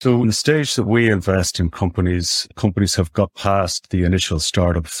So in the stage that we invest in companies have got past the initial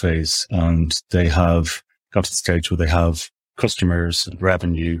startup phase and they have got to the stage where they have customers and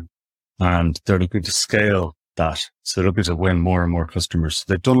revenue and they're looking to scale that. So they're looking to win more and more customers.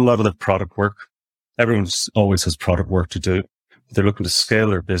 They've done a lot of the product work. Everyone always has product work to do. They're looking to scale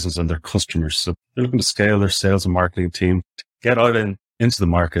their business and their customers. So they're looking to scale their sales and marketing team, get out into the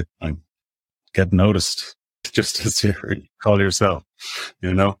market and get noticed, just as you call yourself,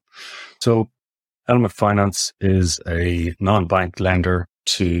 So Element Finance is a non-bank lender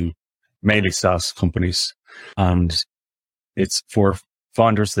to mainly SaaS companies. And it's for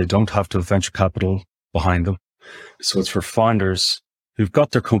founders. They don't have to have venture capital behind them. So it's for founders who've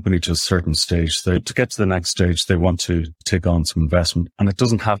got their company to a certain stage. To get to the next stage, they want to take on some investment. And it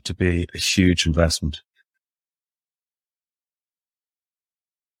doesn't have to be a huge investment.